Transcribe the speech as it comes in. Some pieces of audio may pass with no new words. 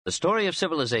The Story of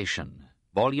Civilization,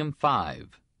 Volume 5,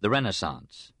 The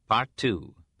Renaissance, Part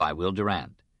 2, by Will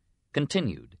Durant.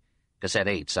 Continued, Cassette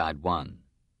 8, Side 1.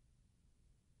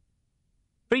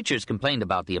 Preachers complained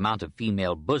about the amount of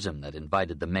female bosom that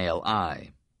invited the male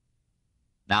eye.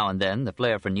 Now and then the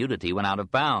flair for nudity went out of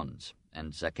bounds,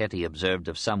 and Zacchetti observed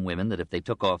of some women that if they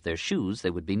took off their shoes they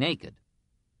would be naked.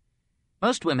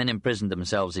 Most women imprisoned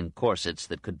themselves in corsets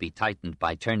that could be tightened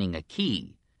by turning a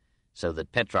key, so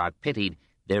that Petrarch pitied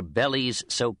their bellies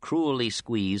so cruelly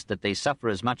squeezed that they suffer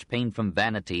as much pain from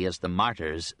vanity as the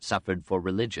martyrs suffered for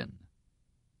religion.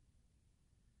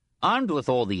 Armed with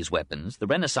all these weapons, the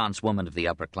Renaissance woman of the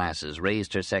upper classes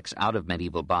raised her sex out of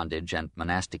medieval bondage and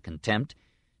monastic contempt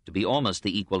to be almost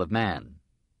the equal of man.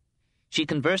 She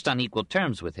conversed on equal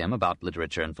terms with him about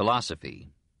literature and philosophy.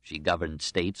 She governed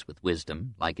states with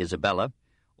wisdom, like Isabella,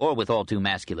 or with all too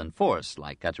masculine force,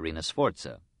 like Caterina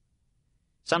Sforza.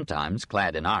 Sometimes,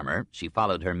 clad in armor, she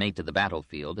followed her mate to the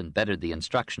battlefield and bettered the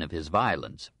instruction of his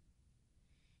violence.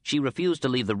 She refused to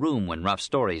leave the room when rough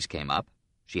stories came up.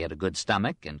 She had a good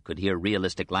stomach and could hear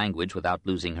realistic language without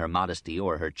losing her modesty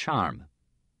or her charm.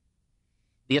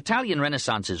 The Italian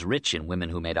Renaissance is rich in women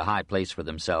who made a high place for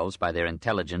themselves by their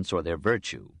intelligence or their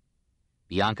virtue.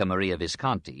 Bianca Maria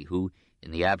Visconti, who, in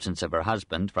the absence of her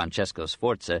husband, Francesco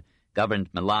Sforza, governed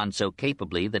Milan so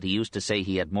capably that he used to say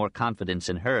he had more confidence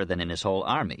in her than in his whole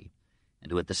army, and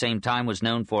who at the same time was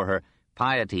known for her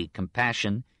piety,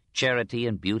 compassion, charity,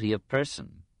 and beauty of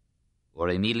person. Or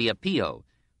Emilia Pio,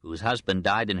 whose husband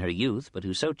died in her youth, but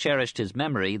who so cherished his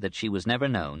memory that she was never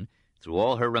known, through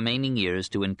all her remaining years,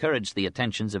 to encourage the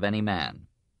attentions of any man.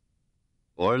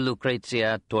 Or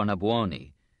Lucrezia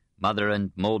Tornabuoni, mother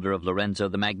and molder of Lorenzo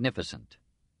the Magnificent.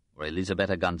 Or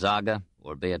Elisabetta Gonzaga,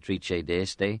 or Beatrice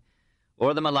d'Este,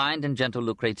 or the maligned and gentle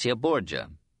Lucrezia Borgia,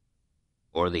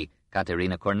 or the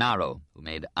Caterina Cornaro, who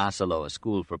made Asolo a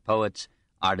school for poets,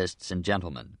 artists, and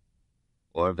gentlemen,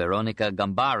 or Veronica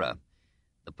Gambara,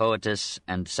 the poetess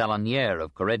and saloniere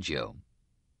of Correggio,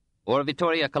 or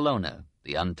Vittoria Colonna,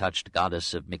 the untouched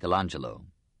goddess of Michelangelo.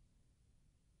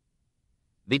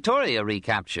 Vittoria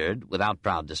recaptured, without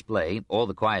proud display, all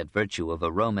the quiet virtue of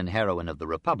a Roman heroine of the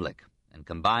Republic, and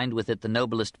combined with it the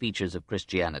noblest features of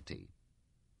Christianity.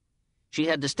 She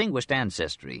had distinguished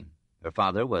ancestry. Her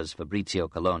father was Fabrizio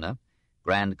Colonna,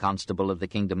 Grand Constable of the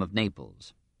Kingdom of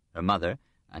Naples. Her mother,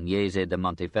 Agnese de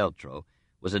Montefeltro,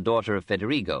 was a daughter of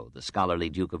Federigo, the scholarly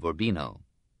Duke of Urbino.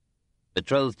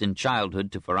 Betrothed in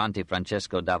childhood to Ferrante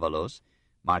Francesco d'Avalos,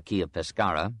 Marquis of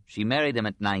Pescara, she married him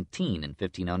at 19 in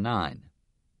 1509.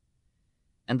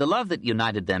 And the love that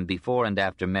united them before and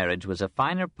after marriage was a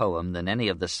finer poem than any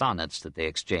of the sonnets that they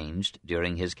exchanged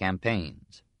during his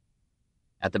campaigns.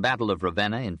 At the Battle of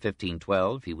Ravenna in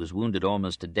 1512, he was wounded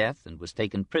almost to death and was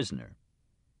taken prisoner.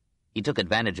 He took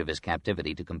advantage of his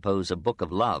captivity to compose a book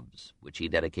of loves, which he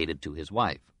dedicated to his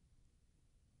wife.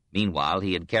 Meanwhile,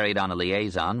 he had carried on a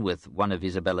liaison with one of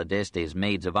Isabella d'Este's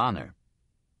maids of honor.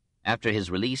 After his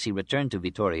release, he returned to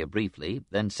Vittoria briefly,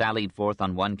 then sallied forth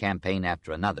on one campaign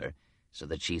after another, so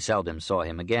that she seldom saw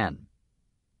him again.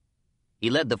 He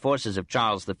led the forces of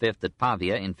Charles V at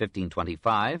Pavia in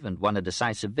 1525 and won a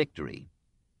decisive victory.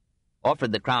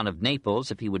 Offered the crown of Naples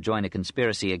if he would join a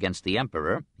conspiracy against the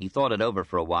emperor, he thought it over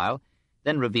for a while,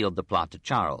 then revealed the plot to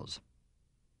Charles.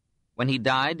 When he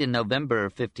died in November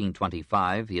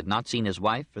 1525, he had not seen his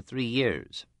wife for 3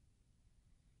 years.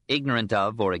 Ignorant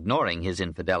of or ignoring his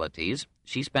infidelities,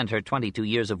 she spent her 22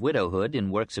 years of widowhood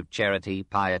in works of charity,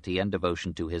 piety, and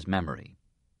devotion to his memory.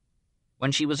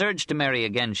 When she was urged to marry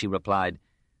again, she replied,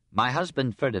 "My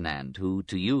husband Ferdinand, who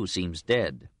to you seems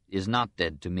dead, is not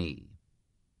dead to me."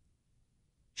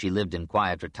 She lived in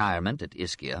quiet retirement at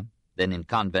Ischia, then in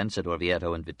convents at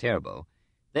Orvieto and Viterbo,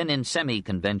 then in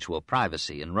semi-conventual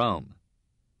privacy in Rome.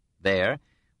 There,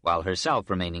 while herself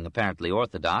remaining apparently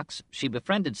orthodox, she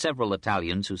befriended several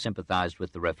Italians who sympathized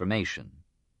with the Reformation.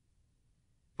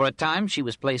 For a time she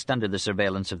was placed under the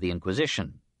surveillance of the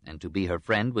Inquisition, and to be her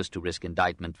friend was to risk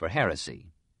indictment for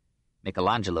heresy.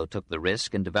 Michelangelo took the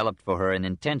risk and developed for her an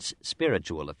intense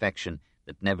spiritual affection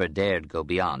that never dared go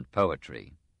beyond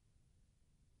poetry.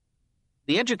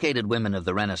 The educated women of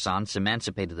the Renaissance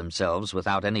emancipated themselves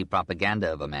without any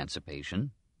propaganda of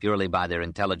emancipation, purely by their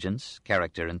intelligence,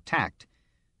 character, and tact,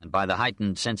 and by the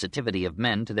heightened sensitivity of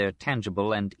men to their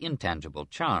tangible and intangible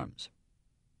charms.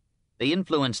 They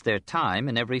influenced their time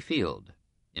in every field: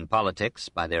 in politics,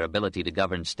 by their ability to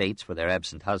govern states for their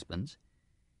absent husbands;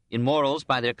 in morals,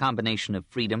 by their combination of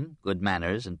freedom, good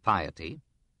manners, and piety;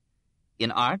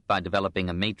 in art, by developing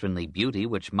a matronly beauty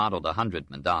which modeled 100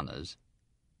 Madonnas;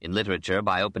 in literature,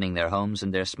 by opening their homes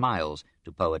and their smiles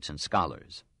to poets and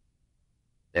scholars.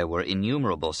 There were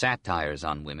innumerable satires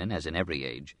on women, as in every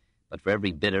age, but for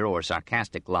every bitter or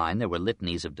sarcastic line there were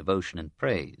litanies of devotion and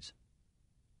praise.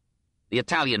 The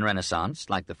Italian Renaissance,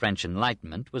 like the French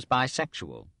Enlightenment, was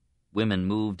bisexual. Women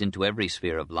moved into every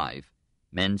sphere of life.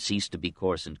 Men ceased to be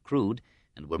coarse and crude,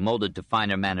 and were molded to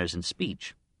finer manners and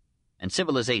speech. And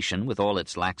civilization, with all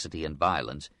its laxity and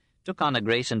violence, took on a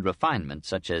grace and refinement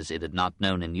such as it had not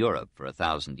known in Europe for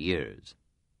 1,000 years.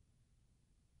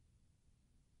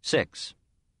 6.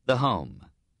 The home.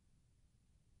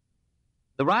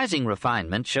 The rising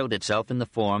refinement showed itself in the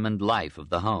form and life of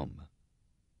the home.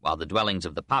 While the dwellings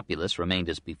of the populace remained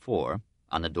as before,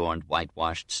 unadorned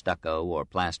whitewashed stucco or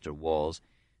plaster walls,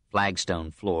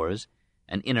 flagstone floors,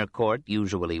 an inner court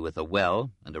usually with a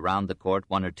well, and around the court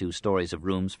 1 or 2 stories of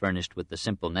rooms furnished with the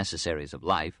simple necessaries of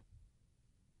life,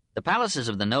 the palaces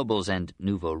of the nobles and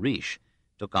nouveaux riches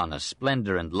took on a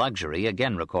splendor and luxury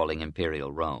again recalling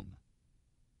imperial Rome.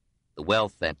 The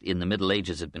wealth that in the Middle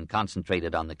Ages had been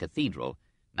concentrated on the cathedral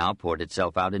now poured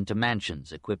itself out into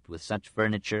mansions equipped with such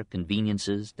furniture,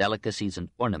 conveniences, delicacies, and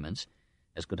ornaments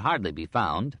as could hardly be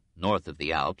found, north of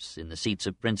the Alps, in the seats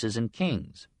of princes and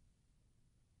kings.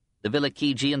 The Villa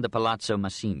Chigi and the Palazzo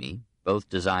Massimi, both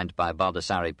designed by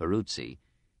Baldassare Peruzzi,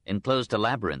 enclosed a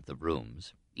labyrinth of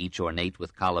rooms, each ornate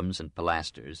with columns and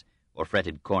pilasters, or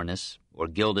fretted cornice, or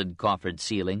gilded coffered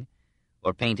ceiling,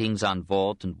 or paintings on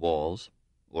vault and walls,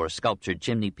 or sculptured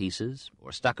chimney-pieces,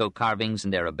 or stucco carvings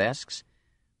and arabesques,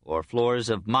 or floors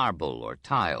of marble or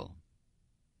tile.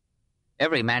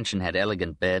 Every mansion had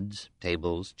elegant beds,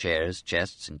 tables, chairs,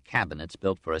 chests, and cabinets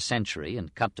built for a century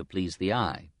and cut to please the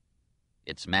eye.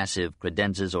 Its massive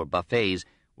credenzas or buffets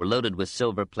were loaded with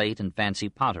silver plate and fancy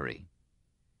pottery.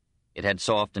 It had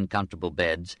soft and comfortable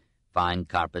beds, fine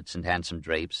carpets and handsome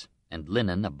drapes, and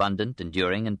linen abundant,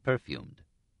 enduring, and perfumed.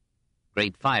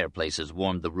 Great fireplaces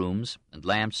warmed the rooms, and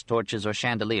lamps, torches, or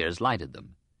chandeliers lighted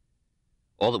them.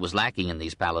 All that was lacking in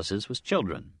these palaces was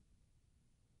children.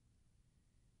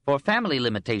 For family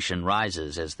limitation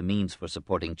rises as the means for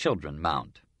supporting children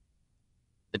mount.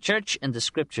 The Church and the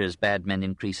Scriptures bade men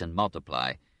increase and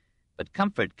multiply, but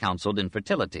comfort counseled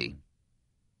infertility.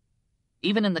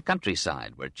 Even in the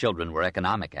countryside, where children were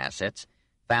economic assets,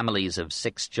 families of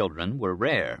 6 children were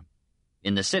rare.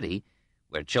 In the city,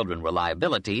 where children were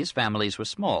liabilities, families were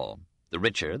small, the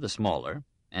richer the smaller,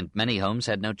 and many homes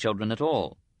had no children at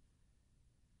all.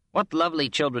 What lovely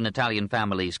children Italian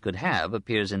families could have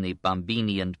appears in the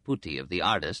Bambini and Putti of the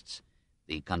artists,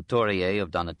 the Cantorie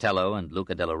of Donatello and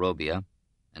Luca della Robbia,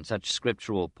 and such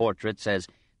scriptural portraits as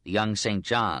the young St.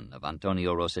 John of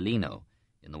Antonio Rossellino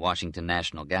in the Washington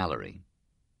National Gallery.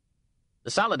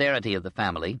 The solidarity of the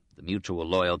family, the mutual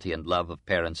loyalty and love of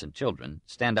parents and children,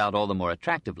 stand out all the more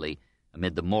attractively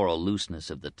amid the moral looseness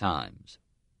of the times.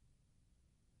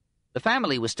 The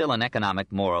family was still an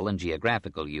economic, moral, and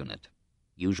geographical unit.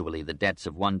 Usually the debts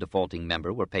of one defaulting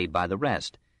member were paid by the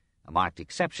rest, a marked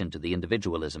exception to the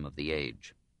individualism of the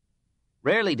age.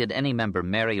 Rarely did any member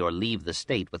marry or leave the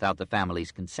state without the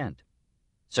family's consent.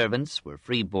 Servants were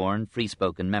free-born,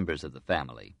 free-spoken members of the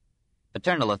family.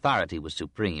 Paternal authority was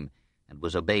supreme and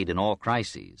was obeyed in all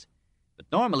crises, but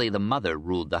normally the mother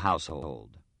ruled the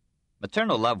household.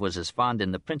 Maternal love was as fond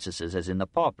in the princesses as in the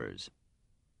paupers.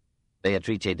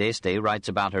 Beatrice d'Este writes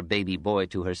about her baby boy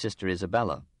to her sister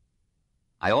Isabella.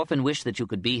 I often wish that you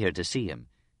could be here to see him,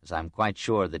 as I am quite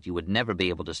sure that you would never be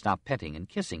able to stop petting and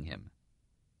kissing him.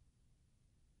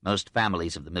 Most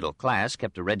families of the middle class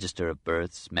kept a register of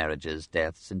births, marriages,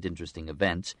 deaths, and interesting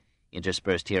events,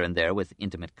 interspersed here and there with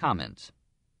intimate comments.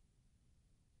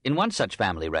 In one such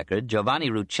family record,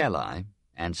 Giovanni Rucellai,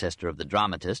 ancestor of the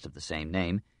dramatist of the same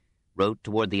name, wrote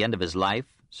toward the end of his life,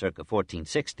 circa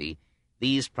 1460,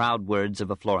 these proud words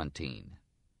of a Florentine.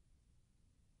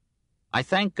 I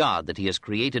thank God that he has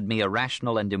created me a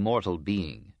rational and immortal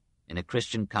being, in a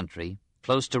Christian country,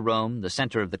 close to Rome, the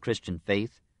center of the Christian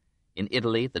faith, in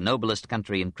Italy, the noblest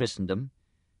country in Christendom,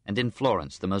 and in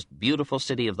Florence, the most beautiful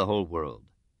city of the whole world.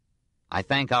 I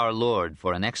thank our Lord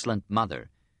for an excellent mother,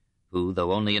 who,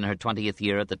 though only in her 20th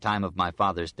year at the time of my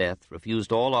father's death,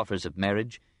 refused all offers of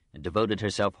marriage and devoted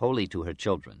herself wholly to her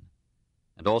children,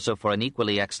 and also for an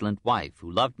equally excellent wife, who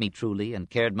loved me truly and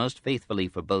cared most faithfully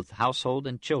for both household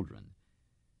and children,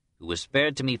 who was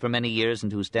spared to me for many years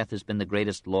and whose death has been the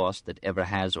greatest loss that ever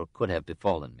has or could have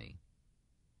befallen me.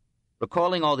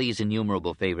 Recalling all these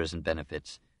innumerable favors and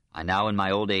benefits, I now in my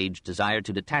old age desire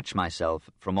to detach myself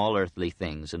from all earthly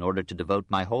things in order to devote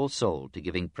my whole soul to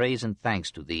giving praise and thanks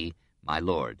to Thee, my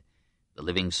Lord, the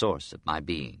living source of my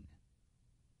being.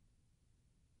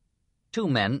 2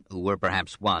 men, who were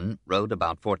perhaps one, wrote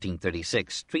about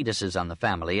 1436 treatises on the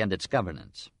family and its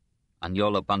governance.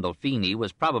 Agnolo Pandolfini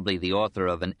was probably the author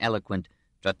of an eloquent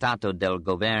Trattato del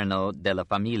Governo della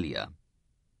Famiglia.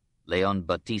 Leon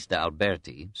Battista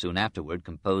Alberti soon afterward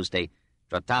composed a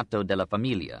Trattato della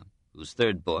Famiglia, whose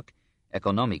third book,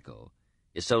 Economico,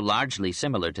 is so largely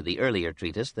similar to the earlier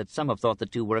treatise that some have thought the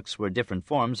two works were different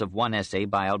forms of one essay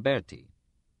by Alberti.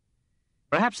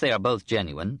 Perhaps they are both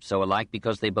genuine, so alike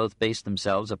because they both base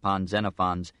themselves upon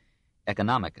Xenophon's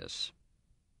Economicus.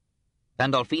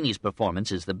 Pandolfini's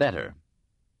performance is the better.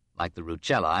 Like the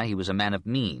Rucelli, he was a man of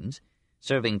means,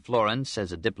 serving Florence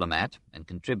as a diplomat and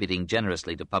contributing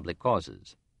generously to public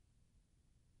causes.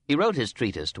 He wrote his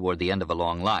treatise toward the end of a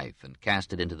long life and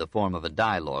cast it into the form of a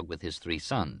dialogue with his 3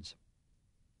 sons.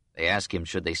 They ask him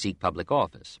should they seek public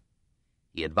office.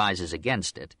 He advises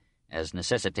against it, as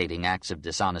necessitating acts of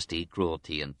dishonesty,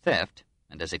 cruelty, and theft,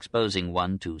 and as exposing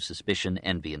one to suspicion,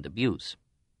 envy, and abuse.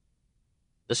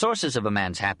 The sources of a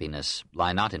man's happiness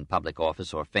lie not in public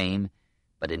office or fame,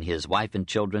 but in his wife and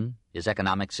children, his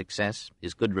economic success,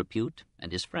 his good repute,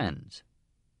 and his friends.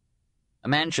 A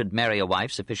man should marry a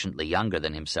wife sufficiently younger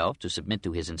than himself to submit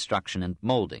to his instruction and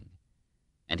molding,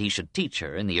 and he should teach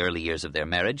her, in the early years of their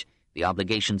marriage, the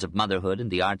obligations of motherhood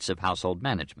and the arts of household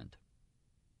management.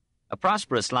 A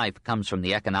prosperous life comes from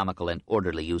the economical and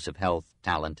orderly use of health,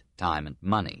 talent, time, and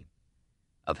money.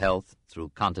 Of health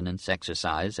through continence,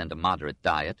 exercise, and a moderate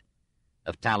diet.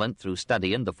 Of talent through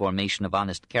study and the formation of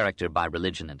honest character by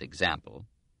religion and example.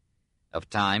 Of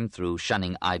time through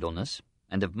shunning idleness,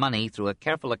 and of money through a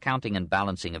careful accounting and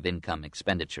balancing of income,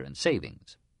 expenditure, and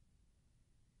savings.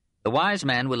 The wise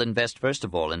man will invest first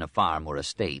of all in a farm or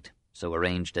estate, so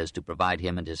arranged as to provide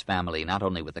him and his family not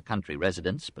only with a country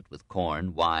residence, but with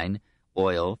corn, wine,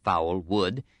 oil, fowl,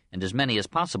 wood, and as many as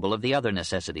possible of the other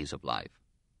necessities of life.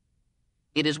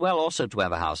 It is well also to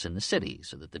have a house in the city,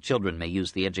 so that the children may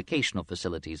use the educational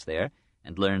facilities there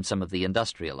and learn some of the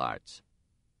industrial arts.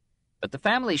 But the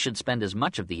family should spend as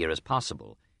much of the year as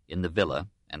possible in the villa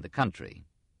and the country.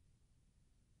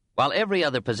 While every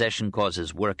other possession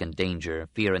causes work and danger,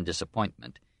 fear and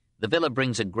disappointment, the villa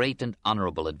brings a great and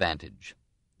honorable advantage.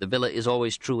 The villa is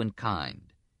always true and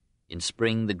kind. In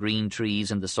spring, the green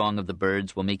trees and the song of the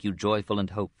birds will make you joyful and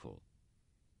hopeful.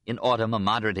 In autumn, a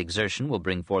moderate exertion will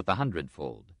bring forth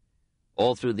 100-fold.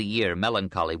 All through the year,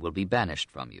 melancholy will be banished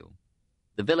from you.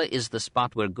 The villa is the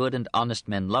spot where good and honest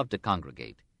men love to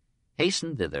congregate.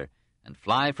 Hasten thither, and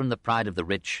fly from the pride of the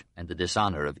rich and the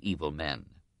dishonor of evil men.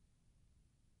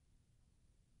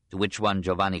 To which one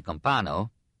Giovanni Compano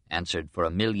answered for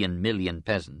 1,000,000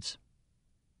 peasants,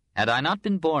 "Had I not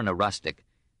been born a rustic,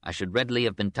 I should readily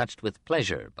have been touched with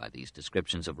pleasure by these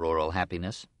descriptions of rural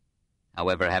happiness.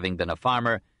 However, having been a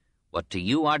farmer, what to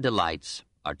you are delights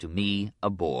are to me a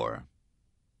bore."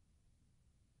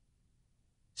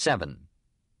 7.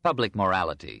 Public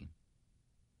morality.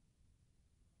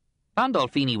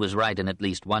 Pandolfini was right in at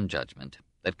least one judgment,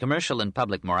 that commercial and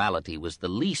public morality was the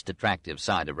least attractive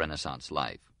side of Renaissance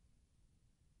life.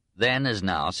 Then, as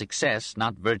now, success,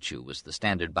 not virtue, was the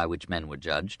standard by which men were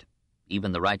judged.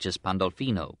 Even the righteous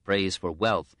Pandolfino praised for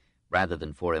wealth rather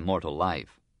than for immortal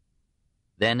life.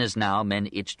 Then, as now, men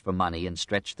itched for money and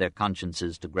stretched their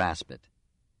consciences to grasp it.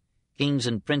 Kings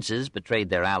and princes betrayed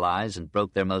their allies and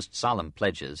broke their most solemn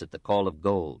pledges at the call of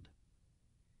gold.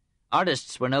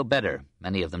 Artists were no better.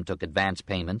 Many of them took advance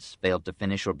payments, failed to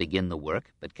finish or begin the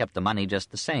work, but kept the money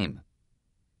just the same.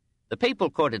 The papal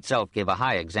court itself gave a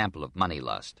high example of money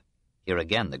lust. Here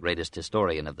again the greatest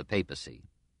historian of the papacy.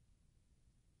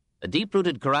 A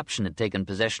deep-rooted corruption had taken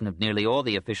possession of nearly all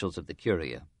the officials of the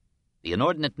Curia. The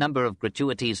inordinate number of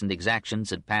gratuities and exactions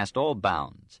had passed all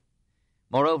bounds.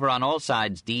 Moreover, on all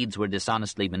sides, deeds were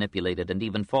dishonestly manipulated and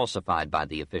even falsified by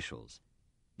the officials.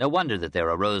 No wonder that there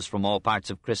arose from all parts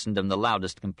of Christendom the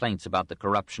loudest complaints about the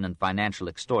corruption and financial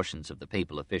extortions of the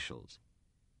papal officials.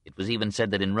 It was even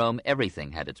said that in Rome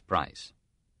everything had its price.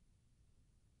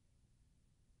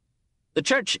 The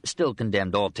Church still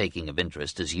condemned all taking of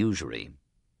interest as usury.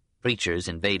 Preachers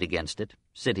inveighed against it.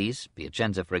 Cities,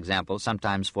 Piacenza for example,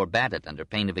 sometimes forbade it under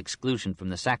pain of exclusion from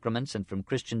the sacraments and from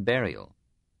Christian burial.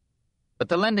 But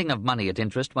the lending of money at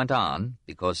interest went on,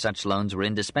 because such loans were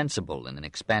indispensable in an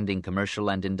expanding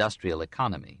commercial and industrial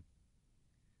economy.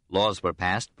 Laws were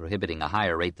passed prohibiting a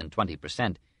higher rate than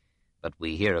 20%, but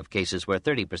we hear of cases where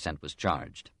 30% was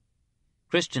charged.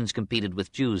 Christians competed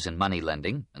with Jews in money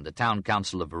lending, and the town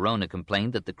council of Verona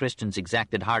complained that the Christians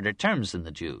exacted harder terms than the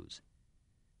Jews.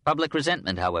 Public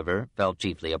resentment, however, fell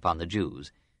chiefly upon the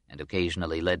Jews, and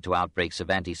occasionally led to outbreaks of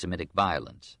anti-Semitic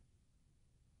violence.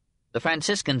 The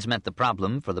Franciscans met the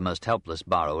problem for the most helpless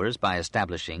borrowers by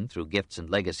establishing, through gifts and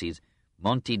legacies,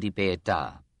 monti di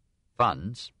pietà,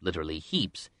 funds, literally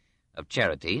heaps, of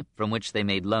charity, from which they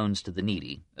made loans to the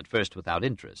needy, at first without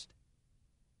interest.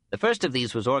 The first of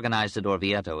these was organized at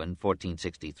Orvieto in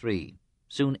 1463.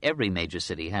 Soon every major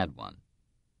city had one.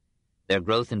 Their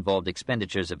growth involved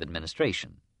expenditures of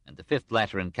administration, and the Fifth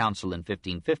Lateran Council in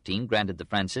 1515 granted the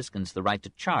Franciscans the right to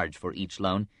charge for each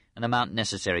loan an amount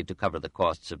necessary to cover the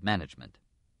costs of management.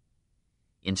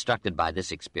 Instructed by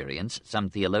this experience, some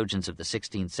theologians of the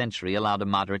 16th century allowed a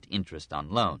moderate interest on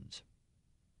loans.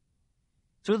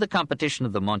 Through the competition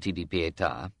of the Monti di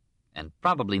Pietà, and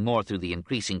probably more through the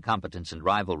increasing competence and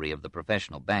rivalry of the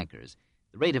professional bankers,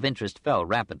 the rate of interest fell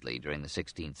rapidly during the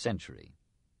 16th century.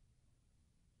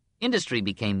 Industry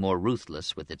became more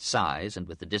ruthless with its size and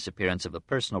with the disappearance of a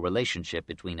personal relationship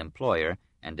between employer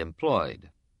and employed.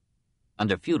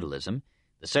 Under feudalism,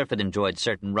 the serfs enjoyed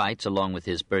certain rights along with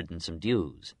his burdensome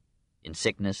dues. In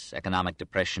sickness, economic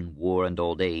depression, war, and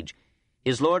old age,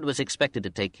 his lord was expected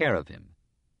to take care of him.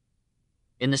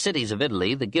 In the cities of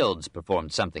Italy, the guilds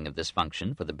performed something of this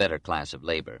function for the better class of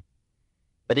labor.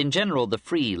 But in general, the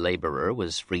free laborer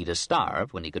was free to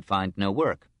starve when he could find no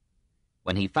work.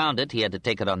 When he found it, he had to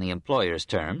take it on the employer's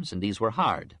terms, and these were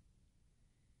hard.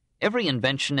 Every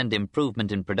invention and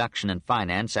improvement in production and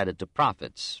finance added to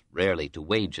profits, rarely to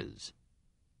wages.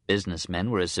 Businessmen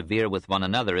were as severe with one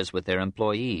another as with their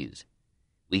employees.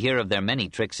 We hear of their many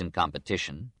tricks in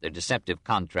competition, their deceptive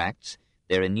contracts,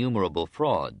 their innumerable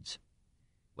frauds.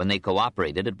 When they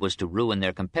cooperated, it was to ruin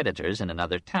their competitors in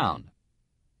another town.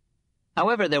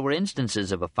 However, there were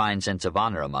instances of a fine sense of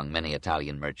honor among many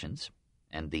Italian merchants,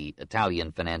 and the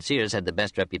Italian financiers had the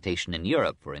best reputation in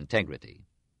Europe for integrity.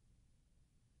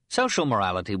 Social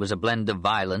morality was a blend of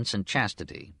violence and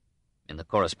chastity. In the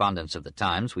correspondence of the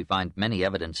times, we find many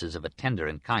evidences of a tender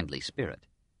and kindly spirit,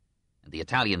 and the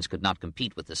Italians could not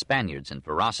compete with the Spaniards in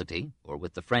ferocity or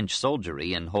with the French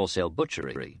soldiery in wholesale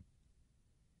butchery.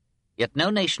 Yet no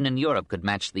nation in Europe could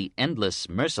match the endless,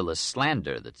 merciless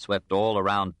slander that swept all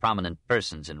around prominent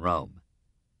persons in Rome.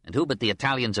 And who but the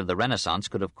Italians of the Renaissance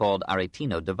could have called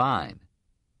Aretino divine?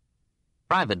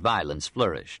 Private violence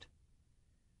flourished.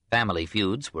 Family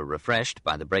feuds were refreshed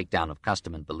by the breakdown of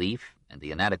custom and belief and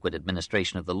the inadequate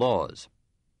administration of the laws.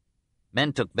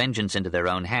 Men took vengeance into their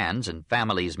own hands, and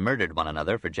families murdered one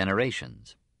another for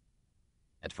generations.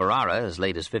 At Ferrara, as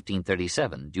late as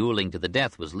 1537, dueling to the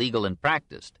death was legal and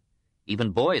practiced.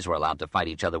 Even boys were allowed to fight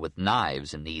each other with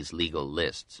knives in these legal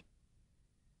lists.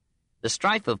 The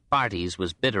strife of parties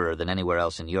was bitterer than anywhere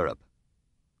else in Europe.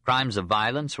 Crimes of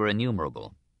violence were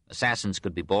innumerable. Assassins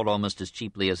could be bought almost as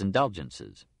cheaply as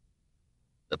indulgences.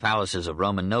 The palaces of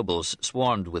Roman nobles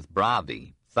swarmed with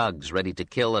bravi, thugs ready to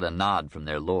kill at a nod from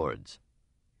their lords.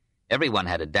 Everyone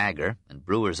had a dagger, and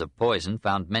brewers of poison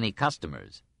found many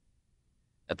customers.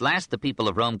 At last the people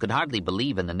of Rome could hardly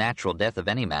believe in the natural death of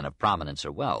any man of prominence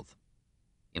or wealth.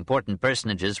 Important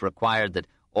personages required that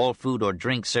all food or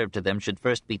drink served to them should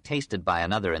first be tasted by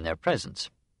another in their presence.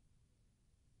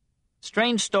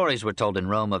 Strange stories were told in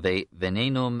Rome of a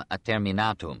venenum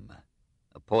aterminatum,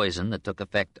 a poison that took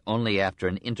effect only after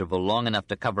an interval long enough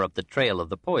to cover up the trail of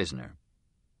the poisoner.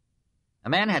 A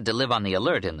man had to live on the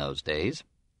alert in those days.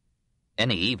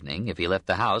 Any evening, if he left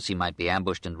the house, he might be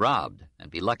ambushed and robbed,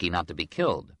 and be lucky not to be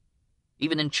killed.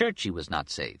 Even in church he was not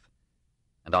safe,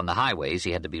 and on the highways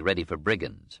he had to be ready for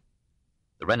brigands.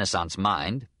 The Renaissance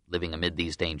mind, living amid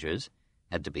these dangers,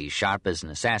 had to be sharp as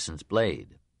an assassin's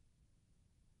blade.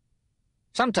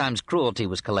 Sometimes cruelty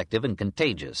was collective and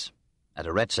contagious. At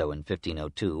Arezzo in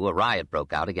 1502, a riot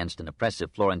broke out against an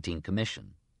oppressive Florentine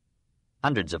commission.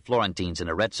 Hundreds of Florentines in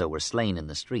Arezzo were slain in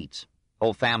the streets.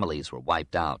 Whole families were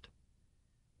wiped out.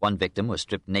 One victim was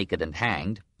stripped naked and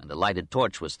hanged, and a lighted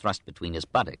torch was thrust between his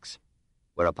buttocks,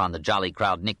 whereupon the jolly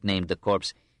crowd nicknamed the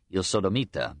corpse Il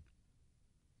Sodomita.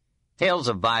 Tales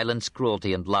of violence,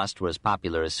 cruelty, and lust were as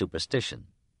popular as superstition.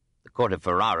 The court of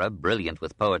Ferrara, brilliant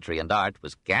with poetry and art,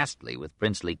 was ghastly with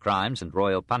princely crimes and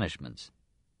royal punishments.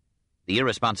 The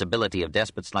irresponsibility of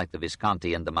despots like the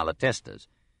Visconti and the Malatestas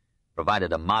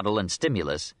provided a model and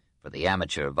stimulus for the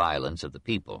amateur violence of the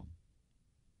people.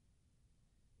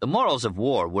 The morals of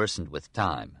war worsened with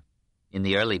time. In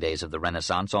the early days of the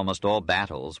Renaissance, almost all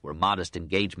battles were modest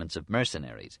engagements of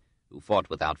mercenaries who fought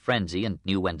without frenzy and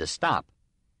knew when to stop.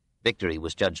 Victory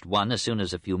was judged won as soon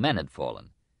as a few men had fallen,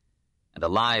 and a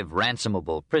live,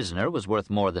 ransomable prisoner was worth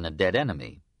more than a dead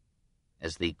enemy.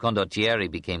 As the condottieri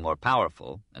became more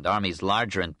powerful and armies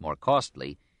larger and more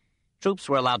costly, troops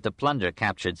were allowed to plunder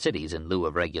captured cities in lieu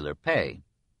of regular pay.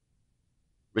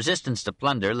 Resistance to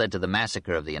plunder led to the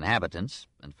massacre of the inhabitants,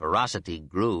 and ferocity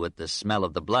grew at the smell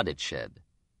of the blood it shed.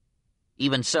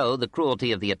 Even so, the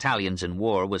cruelty of the Italians in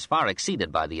war was far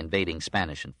exceeded by the invading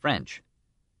Spanish and French.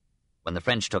 When the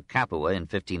French took Capua in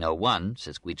 1501,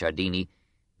 says Guicciardini,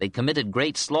 they committed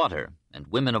great slaughter, and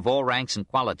women of all ranks and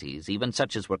qualities, even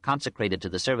such as were consecrated to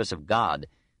the service of God,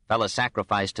 fell a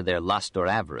sacrifice to their lust or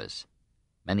avarice.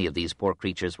 Many of these poor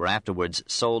creatures were afterwards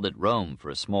sold at Rome for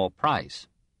a small price.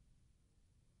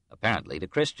 Apparently to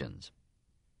Christians.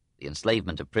 The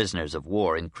enslavement of prisoners of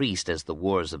war increased as the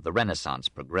wars of the Renaissance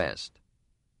progressed.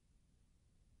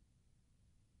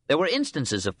 There were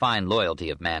instances of fine loyalty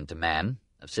of man to man,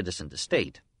 of citizen to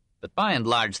state, but by and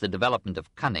large the development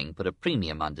of cunning put a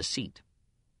premium on deceit.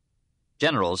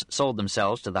 Generals sold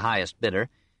themselves to the highest bidder,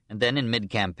 and then in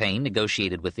mid-campaign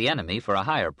negotiated with the enemy for a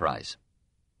higher price.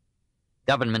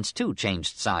 Governments, too,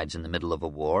 changed sides in the middle of a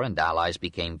war, and allies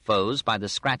became foes by the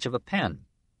scratch of a pen.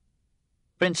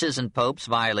 Princes and popes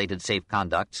violated safe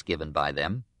conducts given by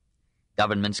them.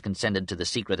 Governments consented to the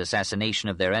secret assassination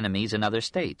of their enemies in other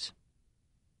states.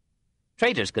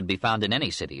 Traitors could be found in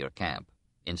any city or camp,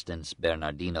 instance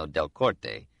Bernardino del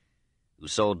Corte, who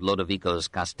sold Lodovico's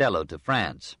Castello to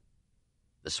France,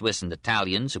 the Swiss and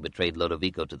Italians who betrayed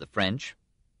Lodovico to the French,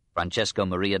 Francesco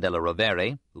Maria della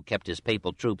Rovere, who kept his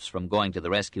papal troops from going to the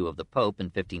rescue of the Pope in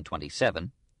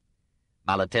 1527,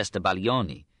 Malatesta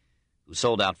Baglioni, who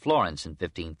sold out Florence in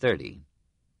 1530.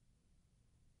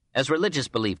 As religious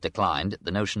belief declined,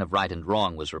 the notion of right and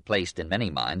wrong was replaced in many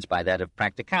minds by that of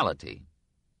practicality.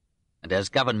 And as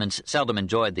governments seldom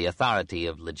enjoyed the authority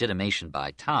of legitimation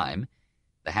by time,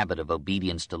 the habit of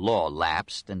obedience to law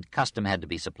lapsed, and custom had to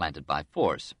be supplanted by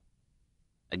force.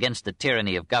 Against the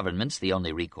tyranny of governments, the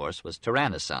only recourse was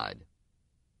tyrannicide.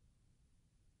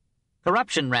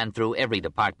 Corruption ran through every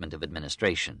department of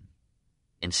administration.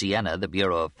 In Siena, the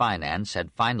Bureau of Finance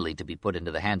had finally to be put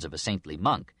into the hands of a saintly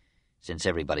monk, since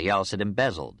everybody else had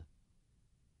embezzled.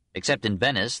 Except in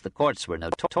Venice, the courts were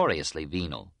notoriously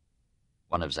venal.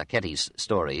 One of Zacchetti's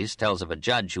stories tells of a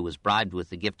judge who was bribed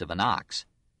with the gift of an ox,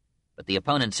 but the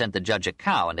opponent sent the judge a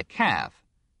cow and a calf,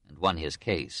 and won his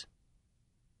case.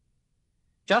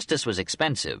 Justice was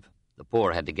expensive. The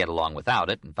poor had to get along without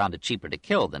it, and found it cheaper to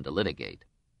kill than to litigate.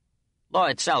 Law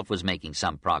itself was making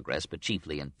some progress, but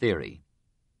chiefly in theory.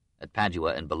 At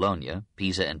Padua and Bologna,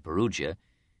 Pisa and Perugia,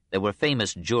 there were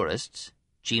famous jurists,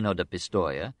 Cino da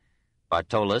Pistoia,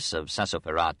 Bartolus of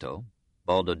Sassoferrato,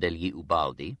 Baldo degli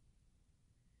Ubaldi,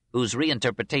 whose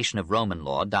reinterpretation of Roman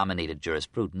law dominated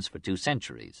jurisprudence for 2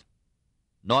 centuries.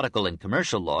 Nautical and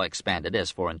commercial law expanded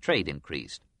as foreign trade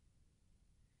increased.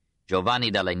 Giovanni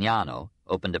da Legnano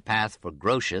opened a path for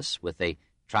Grotius with a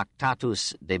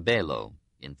Tractatus de Bello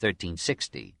in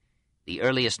 1360, the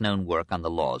earliest known work on the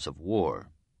laws of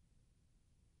war.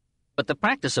 But the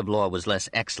practice of law was less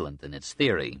excellent than its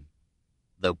theory.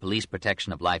 Though police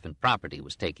protection of life and property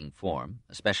was taking form,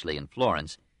 especially in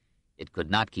Florence, it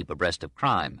could not keep abreast of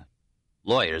crime.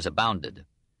 Lawyers abounded.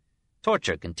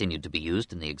 Torture continued to be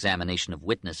used in the examination of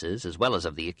witnesses as well as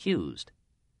of the accused.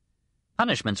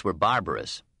 Punishments were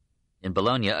barbarous. In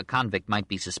Bologna, a convict might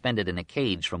be suspended in a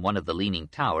cage from one of the leaning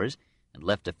towers and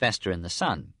left to fester in the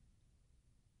sun.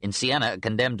 In Siena, a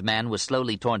condemned man was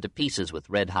slowly torn to pieces with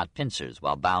red-hot pincers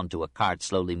while bound to a cart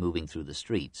slowly moving through the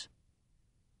streets.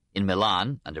 In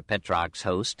Milan, under Petrarch's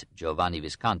host, Giovanni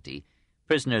Visconti,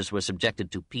 prisoners were subjected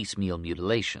to piecemeal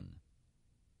mutilation.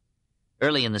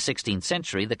 Early in the 16th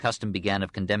century, the custom began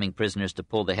of condemning prisoners to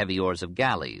pull the heavy oars of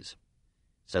galleys.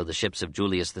 So the ships of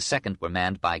Julius II were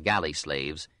manned by galley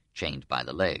slaves, chained by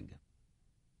the leg.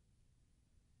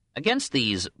 Against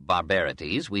these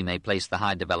barbarities, we may place the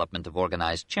high development of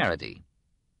organized charity.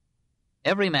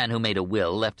 Every man who made a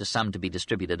will left a sum to be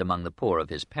distributed among the poor of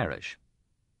his parish.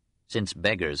 Since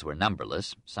beggars were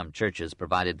numberless, some churches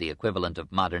provided the equivalent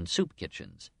of modern soup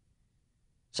kitchens.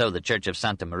 So the Church of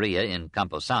Santa Maria in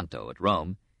Camposanto at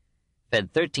Rome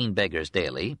fed 13 beggars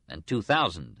daily and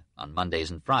 2,000 on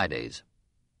Mondays and Fridays.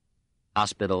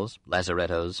 Hospitals,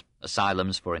 lazarettos,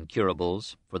 asylums for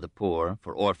incurables, for the poor,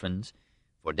 for orphans,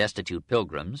 for destitute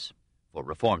pilgrims, for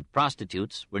reformed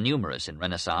prostitutes were numerous in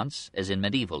Renaissance as in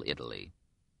medieval Italy.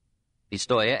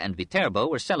 Pistoia and Viterbo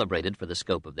were celebrated for the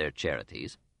scope of their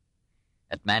charities.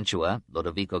 At Mantua,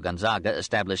 Lodovico Gonzaga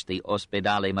established the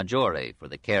Ospedale Maggiore for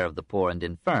the care of the poor and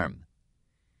infirm,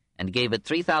 and gave it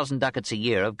 3,000 ducats a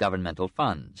year of governmental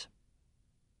funds.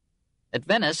 At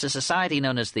Venice, a society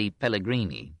known as the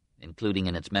Pellegrini, including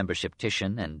in its membership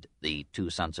Titian and the 2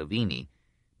 Sansovini,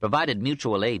 provided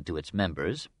mutual aid to its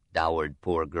members, dowered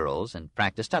poor girls, and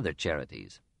practiced other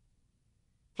charities.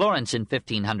 Florence in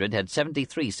 1500 had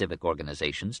 73 civic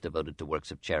organizations devoted to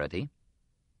works of charity.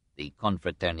 The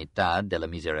Confraternità della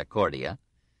Misericordia,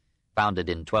 founded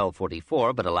in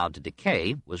 1244 but allowed to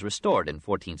decay, was restored in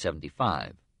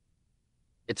 1475.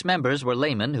 Its members were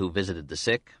laymen who visited the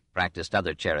sick, practiced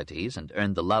other charities, and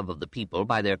earned the love of the people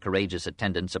by their courageous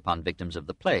attendance upon victims of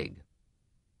the plague.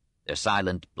 Their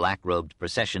silent, black-robed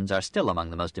processions are still among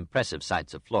the most impressive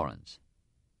sights of Florence.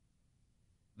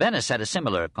 Venice had a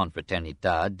similar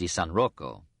Confraternita di San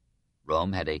Rocco.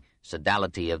 Rome had a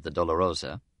Sodality of the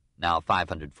Dolorosa, now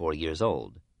 504 years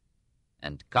old.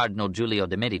 And Cardinal Giulio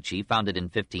de' Medici founded in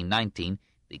 1519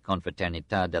 the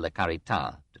Confraternita della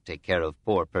Carità to take care of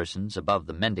poor persons above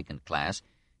the mendicant class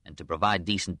and to provide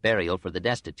decent burial for the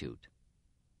destitute.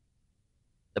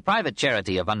 The private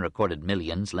charity of unrecorded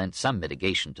millions lent some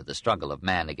mitigation to the struggle of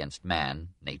man against man,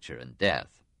 nature, and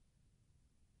death.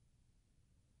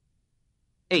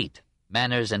 8.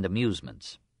 Manners and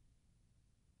amusements.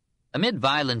 Amid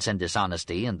violence and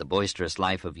dishonesty and the boisterous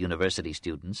life of university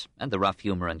students and the rough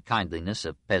humor and kindliness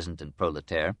of peasant and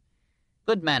proletaire,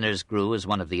 good manners grew as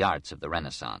one of the arts of the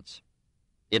Renaissance.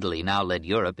 Italy now led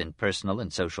Europe in personal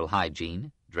and social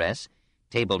hygiene, dress,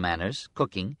 table manners,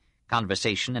 cooking,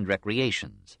 conversation, and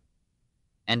recreations.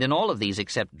 And in all of these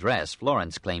except dress,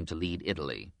 Florence claimed to lead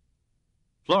Italy.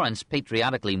 Florence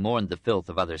patriotically mourned the filth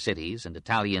of other cities, and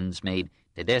Italians made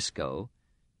Tedesco,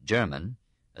 German,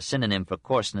 a synonym for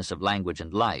coarseness of language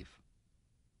and life.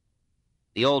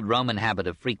 The old Roman habit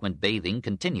of frequent bathing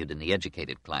continued in the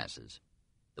educated classes.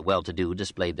 The well-to-do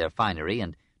displayed their finery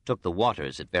and took the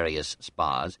waters at various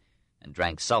spas, and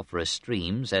drank sulphurous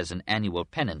streams as an annual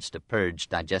penance to purge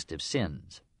digestive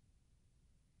sins.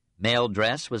 Male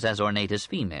dress was as ornate as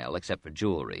female, except for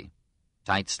jewelry,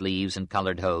 tight sleeves and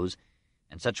colored hose,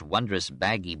 and such wondrous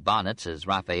baggy bonnets as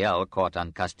Raphael caught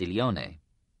on Castiglione.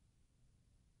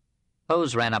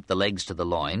 Hose ran up the legs to the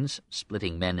loins,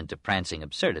 splitting men into prancing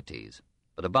absurdities,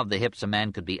 but above the hips a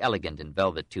man could be elegant in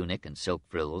velvet tunic and silk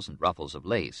frills and ruffles of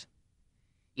lace.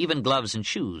 Even gloves and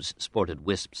shoes sported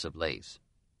wisps of lace.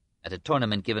 At a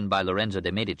tournament given by Lorenzo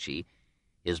de' Medici,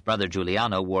 his brother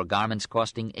Giuliano wore garments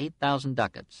costing 8,000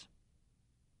 ducats.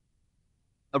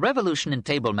 A revolution in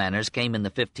table manners came in the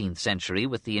 15th century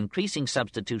with the increasing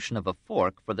substitution of a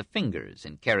fork for the fingers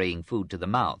in carrying food to the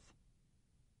mouth.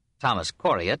 Thomas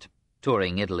Coriat,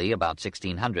 touring Italy about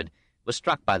 1600, was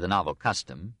struck by the novel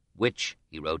custom, which,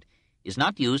 he wrote, is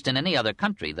not used in any other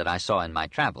country that I saw in my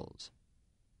travels.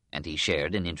 And he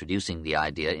shared in introducing the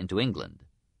idea into England.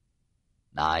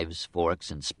 Knives,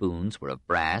 forks, and spoons were of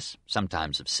brass,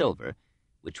 sometimes of silver,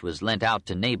 which was lent out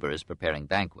to neighbors preparing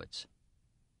banquets.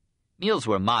 Meals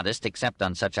were modest except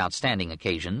on such outstanding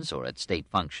occasions or at state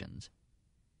functions.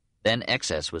 Then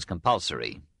excess was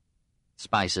compulsory.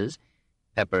 Spices,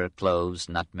 pepper, cloves,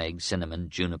 nutmeg, cinnamon,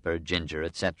 juniper, ginger,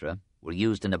 etc., were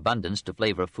used in abundance to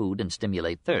flavor food and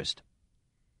stimulate thirst.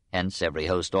 Hence every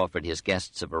host offered his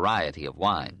guests a variety of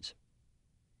wines.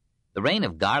 The reign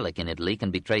of garlic in Italy can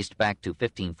be traced back to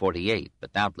 1548,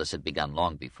 but doubtless had begun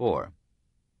long before.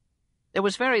 There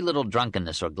was very little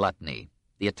drunkenness or gluttony.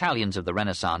 The Italians of the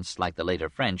Renaissance, like the later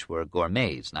French, were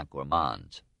gourmets, not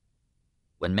gourmands.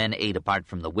 When men ate apart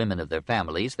from the women of their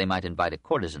families, they might invite a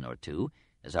courtesan or two,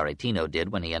 as Aretino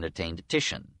did when he entertained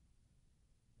Titian.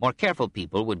 More careful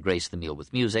people would grace the meal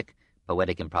with music,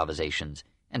 poetic improvisations,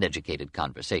 and educated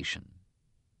conversation.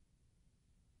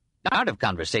 The art of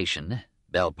conversation,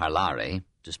 bel parlare,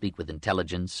 to speak with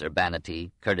intelligence,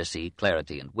 urbanity, courtesy,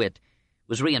 clarity, and wit,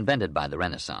 was reinvented by the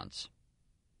Renaissance.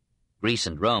 Greece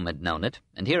and Rome had known it,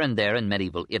 and here and there in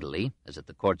medieval Italy, as at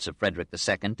the courts of Frederick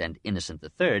II and Innocent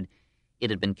III,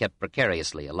 it had been kept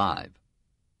precariously alive.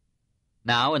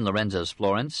 Now, in Lorenzo's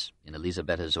Florence, in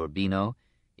Elisabetta's Urbino,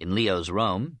 in Leo's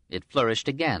Rome, it flourished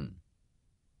again.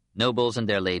 Nobles and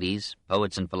their ladies,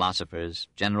 poets and philosophers,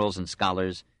 generals and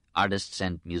scholars, artists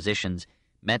and musicians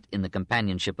met in the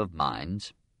companionship of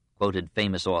minds, quoted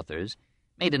famous authors,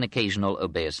 made an occasional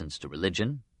obeisance to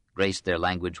religion, graced their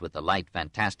language with a light,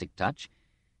 fantastic touch,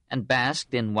 and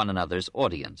basked in one another's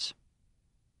audience.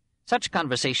 Such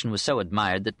conversation was so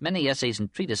admired that many essays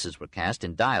and treatises were cast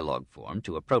in dialogue form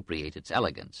to appropriate its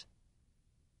elegance.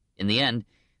 In the end,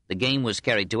 the game was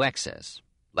carried to excess.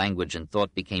 Language and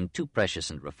thought became too precious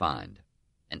and refined.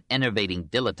 An enervating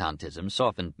dilettantism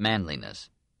softened manliness.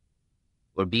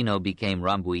 Urbino became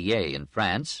Rambouillet in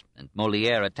France, and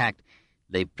Molière attacked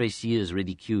les précieux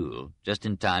ridicules just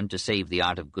in time to save the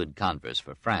art of good converse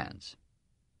for France.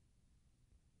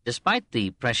 Despite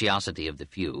the preciosity of the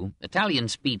few, Italian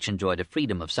speech enjoyed a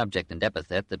freedom of subject and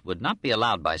epithet that would not be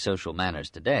allowed by social manners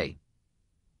today.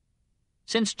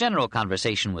 Since general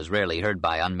conversation was rarely heard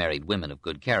by unmarried women of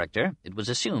good character, it was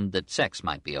assumed that sex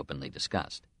might be openly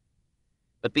discussed.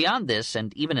 But beyond this,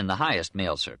 and even in the highest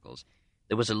male circles,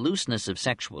 there was a looseness of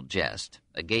sexual jest,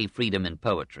 a gay freedom in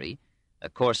poetry, a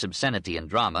coarse obscenity in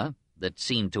drama that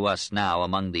seemed to us now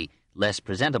among the less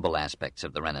presentable aspects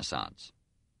of the Renaissance.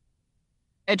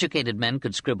 Educated men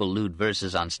could scribble lewd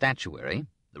verses on statuary.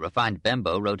 The refined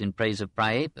Bembo wrote in praise of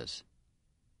Priapus.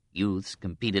 Youths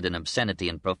competed in obscenity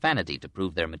and profanity to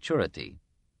prove their maturity.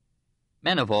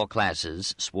 Men of all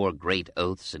classes swore great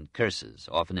oaths and curses,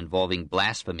 often involving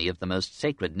blasphemy of the most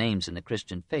sacred names in the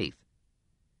Christian faith.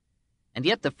 And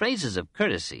yet the phrases of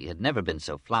courtesy had never been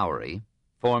so flowery,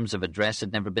 forms of address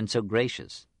had never been so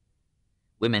gracious.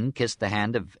 Women kissed the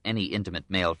hand of any intimate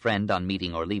male friend on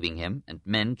meeting or leaving him, and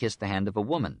men kissed the hand of a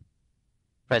woman.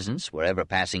 Presents were ever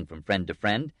passing from friend to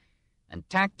friend, and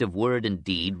tact of word and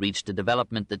deed reached a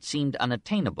development that seemed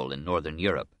unattainable in Northern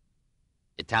Europe.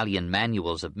 Italian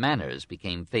manuals of manners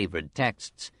became favored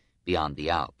texts beyond the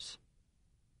Alps.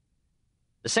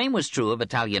 The same was true of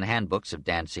Italian handbooks of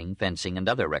dancing, fencing, and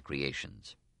other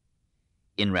recreations.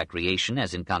 In recreation,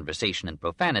 as in conversation and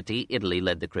profanity, Italy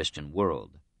led the Christian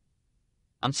world.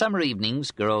 On summer evenings,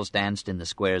 girls danced in the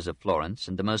squares of Florence,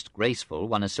 and the most graceful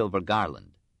won a silver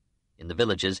garland. In the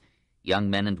villages, young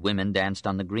men and women danced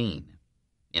on the green.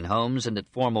 In homes and at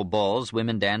formal balls,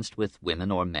 women danced with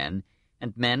women or men,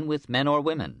 and men with men or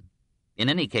women. In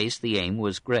any case, the aim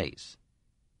was grace.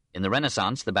 In the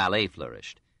Renaissance, the ballet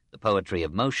flourished. The poetry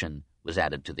of motion was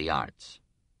added to the arts.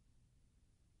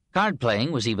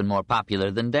 Card-playing was even more popular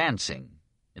than dancing.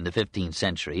 In the 15th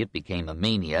century, it became a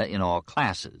mania in all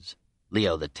classes.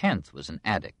 Leo X was an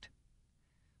addict.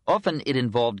 Often it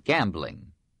involved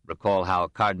gambling. Recall how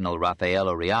Cardinal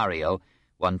Raffaello Riario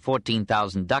won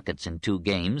 14,000 ducats in 2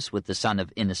 games with the son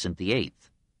of Innocent VIII.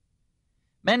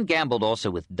 Men gambled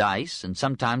also with dice and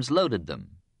sometimes loaded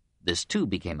them. This, too,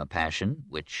 became a passion,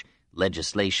 which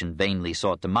legislation vainly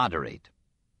sought to moderate.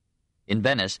 In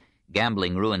Venice,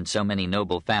 gambling ruined so many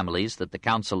noble families that the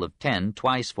Council of Ten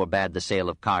twice forbade the sale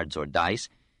of cards or dice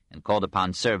and called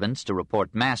upon servants to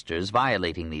report masters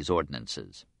violating these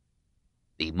ordinances.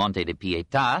 The Monte di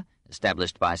Pietà,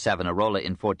 established by Savonarola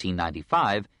in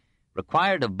 1495,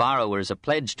 required of borrowers a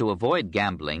pledge to avoid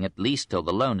gambling at least till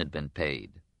the loan had been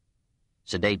paid.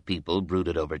 Sedate people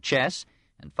brooded over chess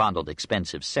and fondled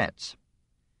expensive sets.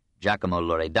 Giacomo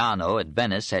Loredano at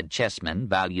Venice had chessmen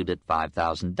valued at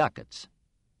 5,000 ducats.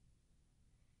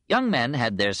 Young men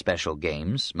had their special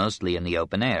games, mostly in the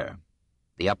open air.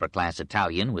 The upper-class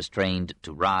Italian was trained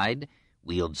to ride,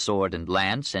 wield sword and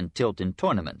lance, and tilt in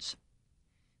tournaments.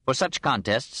 For such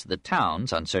contests, the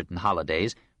towns, on certain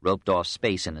holidays, roped off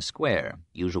space in a square,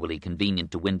 usually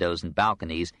convenient to windows and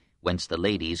balconies, whence the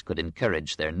ladies could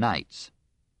encourage their knights.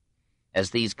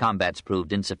 As these combats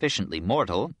proved insufficiently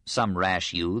mortal, some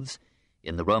rash youths,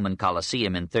 in the Roman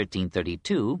Colosseum in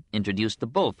 1332, introduced the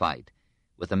bullfight,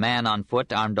 with a man on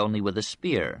foot armed only with a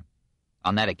spear.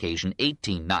 On that occasion,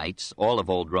 18 knights, all of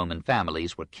old Roman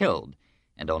families, were killed,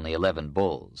 and only 11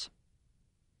 bulls.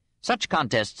 Such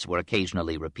contests were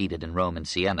occasionally repeated in Rome and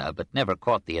Siena, but never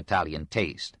caught the Italian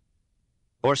taste.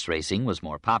 Horse racing was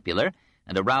more popular,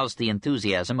 and aroused the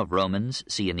enthusiasm of Romans,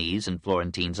 Sienese, and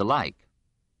Florentines alike.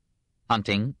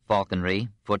 Hunting, falconry,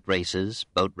 foot races,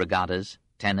 boat regattas,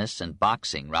 tennis, and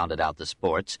boxing rounded out the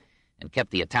sports and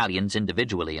kept the Italians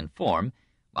individually in form,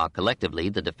 while collectively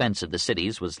the defense of the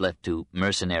cities was left to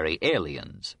mercenary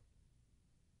aliens.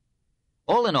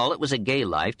 All in all, it was a gay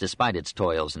life despite its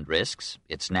toils and risks,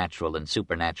 its natural and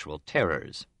supernatural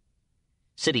terrors.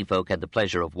 City folk had the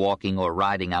pleasure of walking or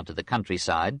riding out to the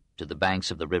countryside, to the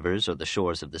banks of the rivers or the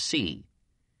shores of the sea.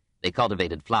 They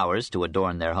cultivated flowers to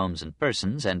adorn their homes and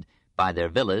persons, and by their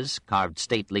villas carved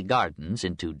stately gardens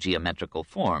into geometrical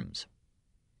forms.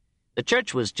 The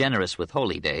church was generous with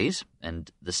holy days, and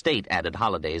the state added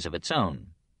holidays of its own.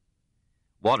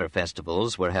 Water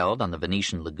festivals were held on the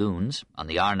Venetian lagoons, on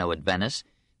the Arno at Venice,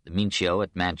 the Mincio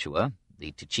at Mantua,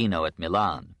 the Ticino at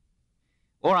Milan.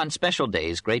 Or on special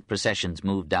days, great processions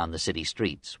moved down the city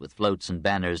streets, with floats and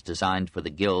banners designed for the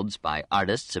guilds by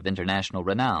artists of international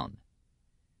renown.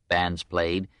 Bands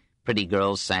played, pretty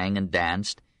girls sang and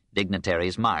danced,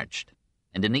 dignitaries marched,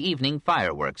 and in the evening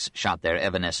fireworks shot their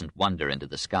evanescent wonder into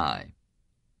the sky.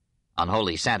 On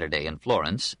Holy Saturday in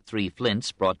Florence, 3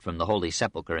 flints brought from the Holy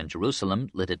Sepulchre in Jerusalem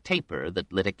lit a taper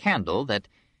that lit a candle that,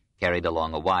 carried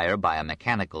along a wire by a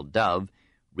mechanical dove,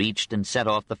 reached and set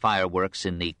off the fireworks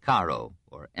in the carro,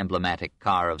 or emblematic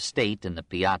car of state in the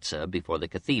piazza before the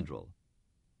cathedral.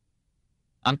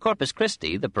 On Corpus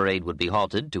Christi, the parade would be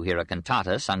halted to hear a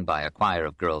cantata sung by a choir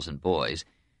of girls and boys,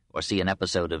 or see an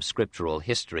episode of scriptural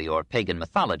history or pagan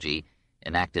mythology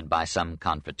enacted by some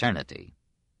confraternity.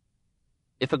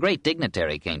 If a great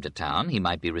dignitary came to town, he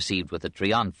might be received with a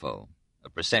trionfo, a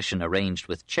procession arranged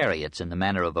with chariots in the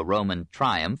manner of a Roman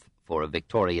triumph for a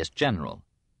victorious general.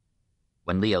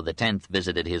 When Leo X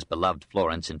visited his beloved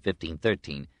Florence in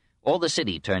 1513, All the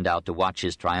city turned out to watch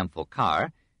his triumphal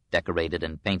car, decorated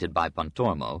and painted by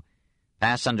Pontormo,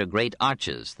 pass under great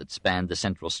arches that spanned the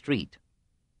central street.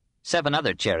 7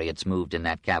 other chariots moved in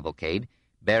that cavalcade,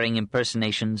 bearing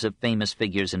impersonations of famous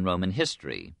figures in Roman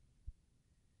history.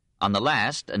 On the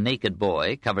last, a naked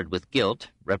boy, covered with gilt,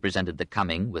 represented the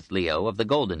coming, with Leo, of the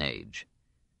Golden Age.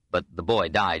 But the boy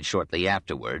died shortly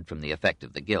afterward from the effect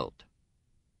of the gilt.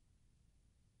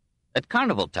 At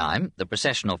carnival time, the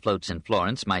processional floats in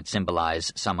Florence might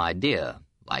symbolize some idea,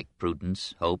 like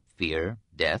prudence, hope, fear,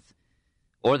 death,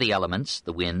 or the elements,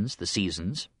 the winds, the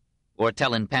seasons, or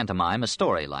tell in pantomime a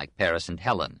story like Paris and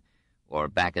Helen, or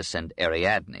Bacchus and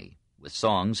Ariadne, with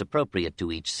songs appropriate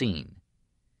to each scene.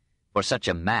 For such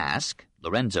a masque,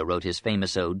 Lorenzo wrote his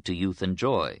famous ode to youth and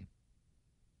joy.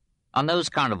 On those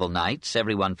carnival nights,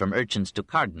 everyone from urchins to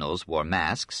cardinals wore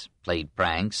masks, played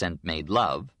pranks, and made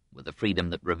love, with a freedom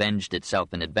that revenged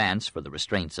itself in advance for the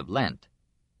restraints of Lent.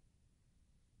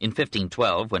 In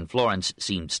 1512, when Florence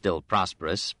seemed still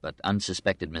prosperous, but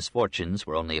unsuspected misfortunes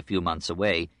were only a few months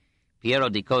away, Piero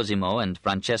di Cosimo and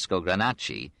Francesco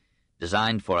Granacci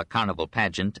designed for a carnival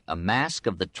pageant a Masque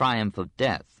of the Triumph of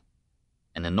Death.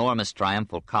 An enormous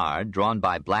triumphal car, drawn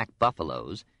by black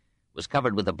buffaloes, was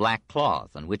covered with a black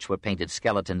cloth on which were painted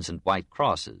skeletons and white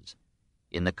crosses.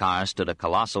 In the car stood a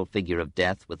colossal figure of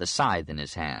death with a scythe in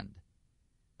his hand.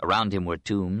 Around him were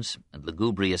tombs and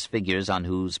lugubrious figures on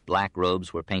whose black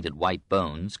robes were painted white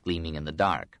bones gleaming in the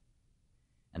dark.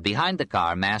 And behind the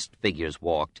car masked figures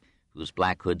walked, whose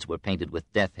black hoods were painted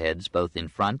with death heads both in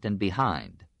front and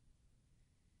behind.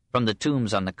 From the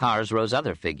tombs on the cars rose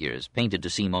other figures, painted to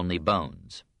seem only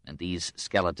bones, and these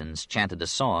skeletons chanted a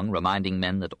song reminding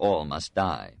men that all must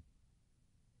die.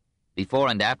 Before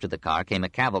and after the car came a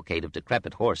cavalcade of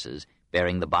decrepit horses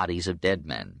bearing the bodies of dead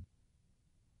men.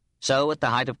 So, at the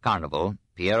height of Carnival,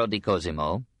 Piero di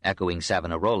Cosimo, echoing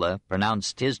Savonarola,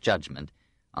 pronounced his judgment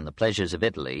on the pleasures of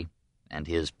Italy and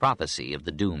his prophecy of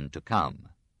the doom to come.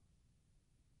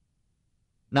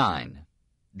 9.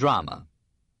 Drama.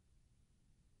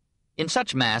 In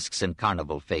such masques and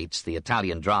carnival fetes, the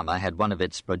Italian drama had one of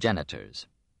its progenitors.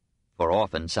 For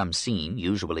often some scene,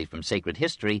 usually from sacred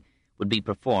history, would be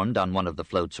performed on one of the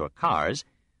floats or cars,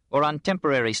 or on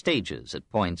temporary stages at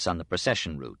points on the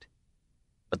procession route.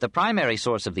 But the primary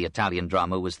source of the Italian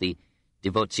drama was the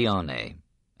devozione,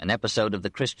 an episode of the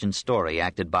Christian story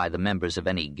acted by the members of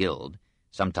any guild,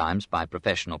 sometimes by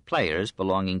professional players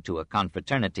belonging to a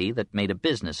confraternity that made a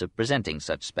business of presenting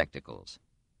such spectacles.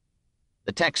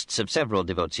 The texts of several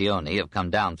devozioni have come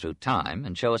down through time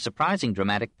and show a surprising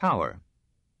dramatic power.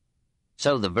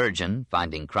 So the Virgin,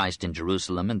 finding Christ in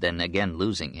Jerusalem and then again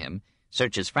losing him,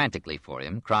 searches frantically for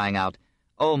him, crying out,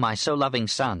 "O my so loving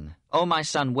Son! O my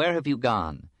Son, where have you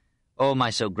gone? O my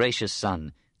so gracious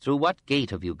Son, through what gate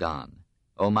have you gone?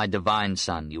 O my divine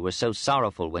Son, you were so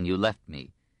sorrowful when you left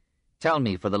me. Tell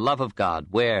me, for the love of God,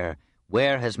 where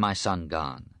has my Son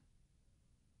gone?"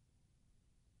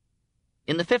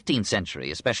 In the 15th century,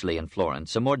 especially in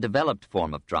Florence, a more developed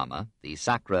form of drama, the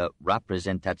sacra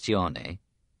rappresentazione,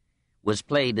 was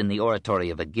played in the oratory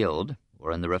of a guild,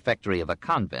 or in the refectory of a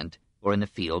convent, or in the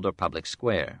field or public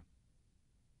square.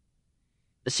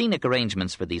 The scenic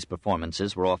arrangements for these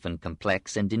performances were often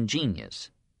complex and ingenious.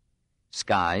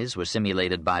 Skies were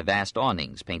simulated by vast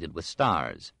awnings painted with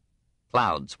stars.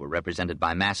 Clouds were represented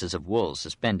by masses of wool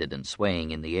suspended and swaying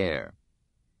in the air.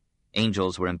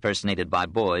 Angels were impersonated by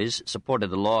boys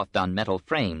supported aloft on metal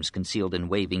frames concealed in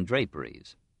waving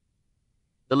draperies.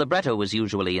 The libretto was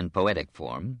usually in poetic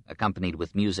form, accompanied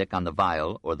with music on the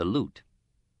viol or the lute.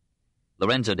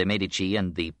 Lorenzo de' Medici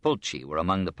and the Pulci were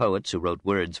among the poets who wrote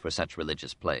words for such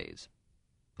religious plays.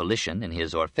 Politian, in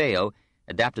his Orfeo,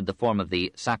 adapted the form of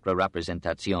the sacra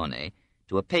rappresentazione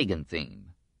to a pagan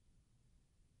theme.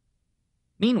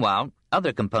 Meanwhile,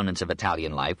 other components of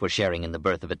Italian life were sharing in the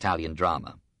birth of Italian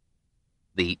drama.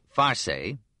 The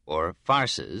farse, or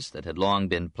farces, that had long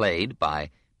been played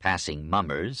by passing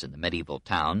mummers in the medieval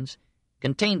towns,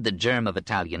 contained the germ of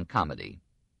Italian comedy.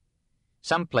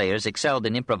 Some players excelled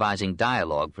in improvising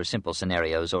dialogue for simple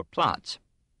scenarios or plots.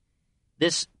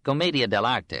 This commedia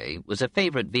dell'arte was a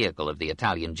favorite vehicle of the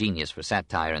Italian genius for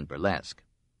satire and burlesque.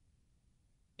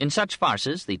 In such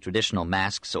farces, the traditional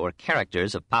masks or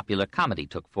characters of popular comedy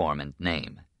took form and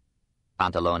name.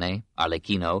 Pantalone,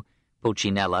 Arlecchino,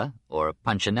 Pulcinella, or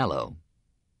Punchinello.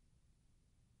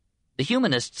 The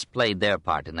humanists played their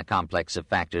part in the complex of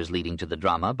factors leading to the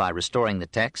drama by restoring the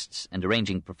texts and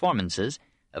arranging performances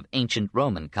of ancient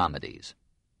Roman comedies.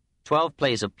 12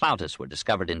 plays of Plautus were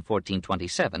discovered in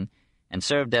 1427 and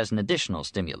served as an additional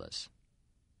stimulus.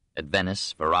 At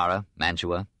Venice, Ferrara,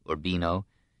 Mantua, Urbino,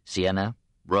 Siena,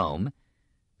 Rome,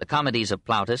 The comedies of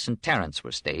Plautus and Terence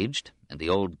were staged, and the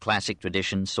old classic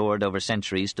tradition soared over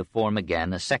centuries to form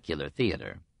again a secular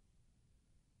theater.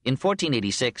 In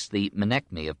 1486, the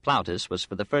Menechmi of Plautus was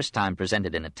for the first time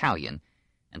presented in Italian,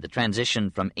 and the transition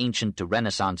from ancient to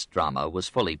Renaissance drama was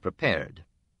fully prepared.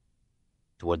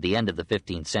 Toward the end of the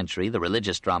 15th century, the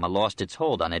religious drama lost its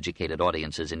hold on educated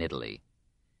audiences in Italy.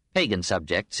 Pagan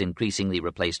subjects increasingly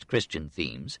replaced Christian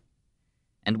themes,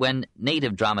 and when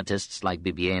native dramatists like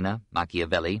Bibbiena,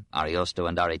 Machiavelli, Ariosto,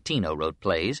 and Aretino wrote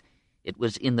plays, it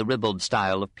was in the ribald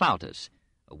style of Plautus,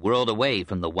 a world away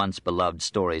from the once-beloved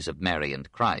stories of Mary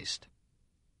and Christ.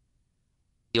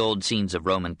 The old scenes of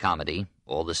Roman comedy,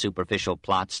 all the superficial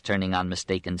plots turning on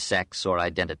mistaken sex or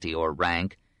identity or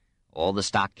rank, all the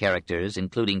stock characters,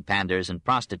 including panders and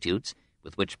prostitutes,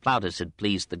 with which Plautus had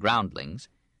pleased the groundlings,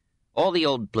 all the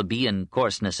old plebeian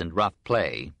coarseness and rough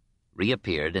play,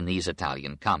 reappeared in these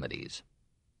Italian comedies.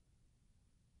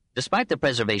 Despite the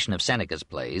preservation of Seneca's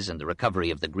plays and the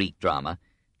recovery of the Greek drama,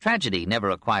 tragedy never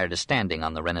acquired a standing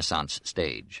on the Renaissance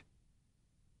stage.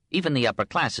 Even the upper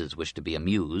classes wished to be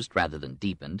amused rather than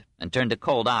deepened, and turned a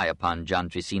cold eye upon Gian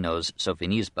Trissino's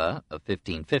Sofinisba of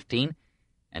 1515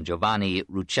 and Giovanni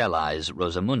Rucellai's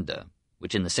Rosamunda,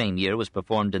 which in the same year was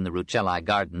performed in the Rucellai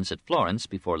Gardens at Florence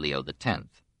before Leo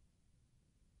X.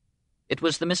 It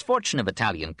was the misfortune of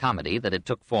Italian comedy that it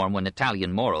took form when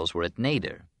Italian morals were at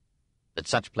nadir, that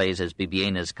such plays as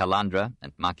Bibbiena's Calandra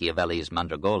and Machiavelli's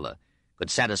Mandragola could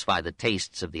satisfy the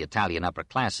tastes of the Italian upper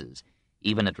classes,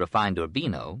 even at refined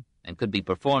Urbino, and could be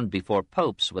performed before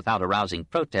popes without arousing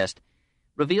protest,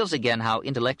 reveals again how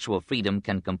intellectual freedom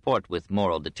can comport with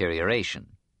moral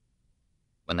deterioration.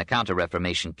 When the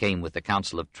Counter-Reformation came with the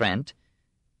Council of Trent,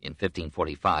 in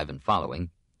 1545 and following,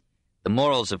 the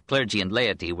morals of clergy and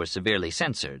laity were severely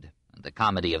censored, and the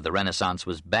comedy of the Renaissance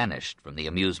was banished from the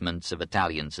amusements of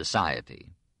Italian society.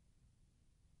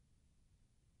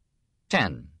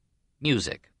 10.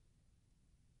 Music.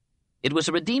 It was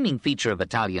a redeeming feature of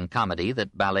Italian comedy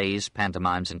that ballets,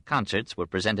 pantomimes, and concerts were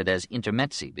presented as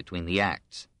intermezzi between the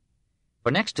acts.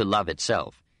 For next to love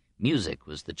itself, music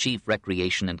was the chief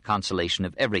recreation and consolation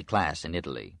of every class in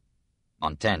Italy.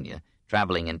 Montaigne,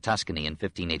 traveling in Tuscany in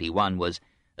 1581, was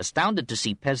astounded to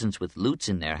see peasants with lutes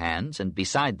in their hands, and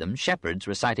beside them shepherds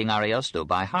reciting Ariosto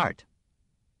by heart.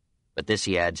 But this,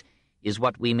 he adds, is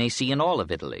what we may see in all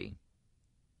of Italy.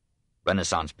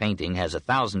 Renaissance painting has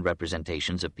 1,000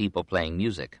 representations of people playing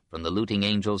music, from the looting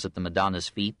angels at the Madonna's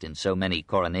feet in so many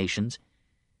coronations,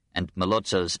 and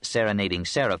Melozzo's serenading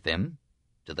seraphim,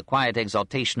 to the quiet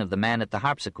exaltation of the man at the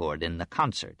harpsichord in The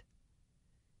Concert.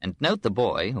 And note the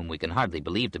boy, whom we can hardly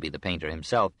believe to be the painter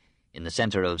himself, in the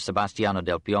center of Sebastiano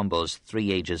del Piombo's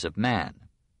Three Ages of Man.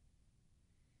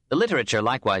 The literature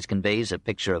likewise conveys a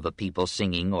picture of a people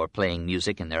singing or playing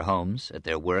music in their homes, at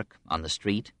their work, on the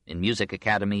street, in music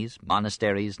academies,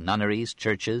 monasteries, nunneries,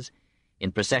 churches,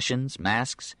 in processions,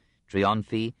 masques,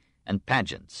 trionfi, and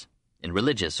pageants, in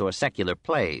religious or secular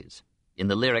plays, in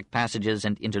the lyric passages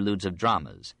and interludes of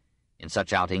dramas, in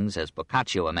such outings as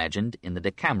Boccaccio imagined in the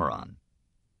Decameron.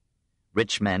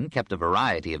 Rich men kept a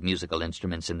variety of musical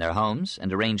instruments in their homes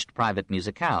and arranged private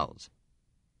musicales.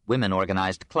 Women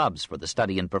organized clubs for the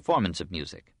study and performance of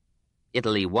music.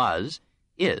 Italy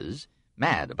is,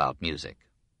 mad about music.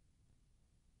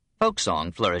 Folk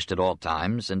song flourished at all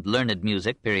times, and learned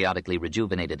music periodically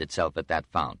rejuvenated itself at that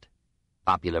fount.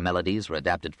 Popular melodies were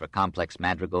adapted for complex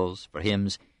madrigals, for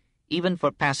hymns, even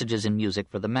for passages in music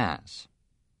for the Mass.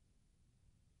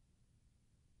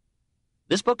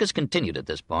 This book is continued at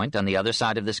this point on the other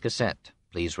side of this cassette.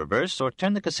 Please reverse or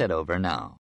turn the cassette over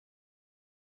now.